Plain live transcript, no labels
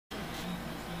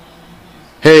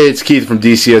Hey, it's Keith from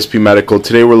DCSP Medical.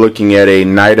 Today we're looking at a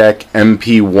Nidek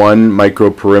MP-1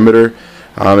 microperimeter.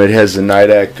 It has the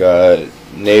Nidek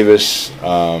Navis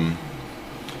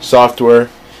software.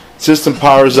 System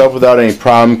powers up without any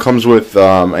problem. Comes with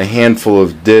a handful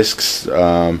of discs,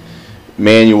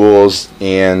 manuals,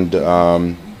 and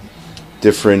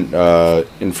different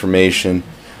information.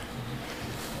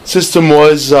 System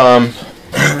was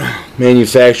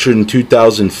manufactured in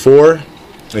 2004.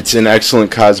 It's in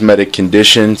excellent cosmetic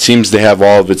condition. Seems to have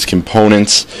all of its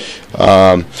components.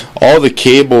 All the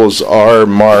cables are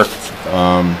marked,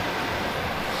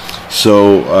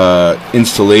 so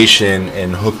installation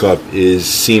and hookup is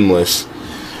seamless.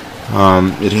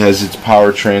 It has its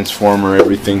power transformer,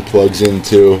 everything plugs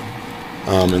into,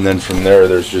 and then from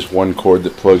there's just one cord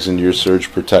that plugs into your surge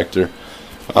protector.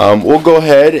 We'll go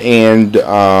ahead and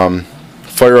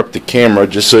fire up the camera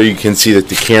just so you can see that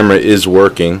the camera is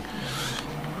working.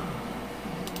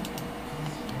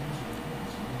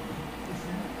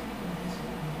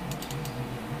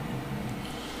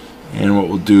 And what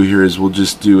we'll do here is we'll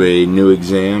just do a new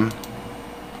exam.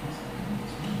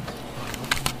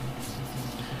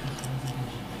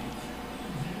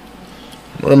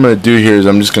 What I'm going to do here is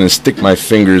I'm just going to stick my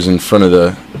fingers in front of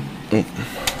the...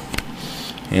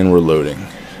 and we're loading.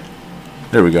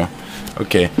 There we go.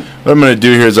 Okay. What I'm going to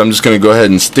do here is I'm just going to go ahead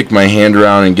and stick my hand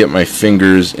around and get my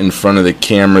fingers in front of the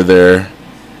camera there,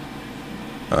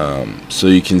 so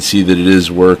you can see that it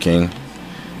is working.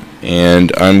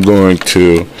 And I'm going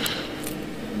to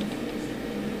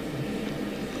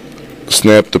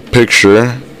snap the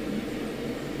picture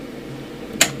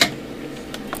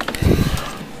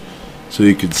so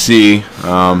you can see. You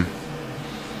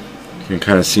can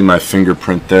kind of see my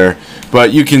fingerprint there,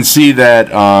 but you can see that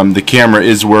the camera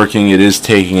is working. It is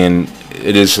taking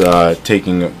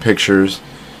pictures,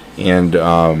 and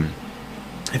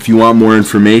if you want more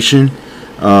information,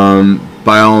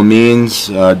 by all means,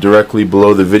 directly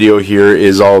below the video here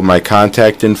is all of my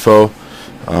contact info.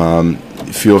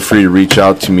 Feel free to reach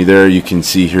out to me there. You can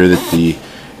see here that the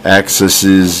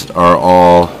axes are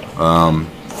all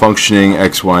functioning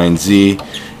X, Y, and Z,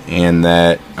 and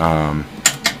that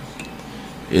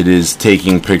it is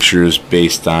taking pictures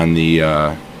based on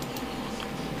the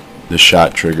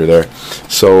shot trigger there.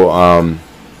 So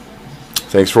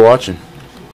thanks for watching.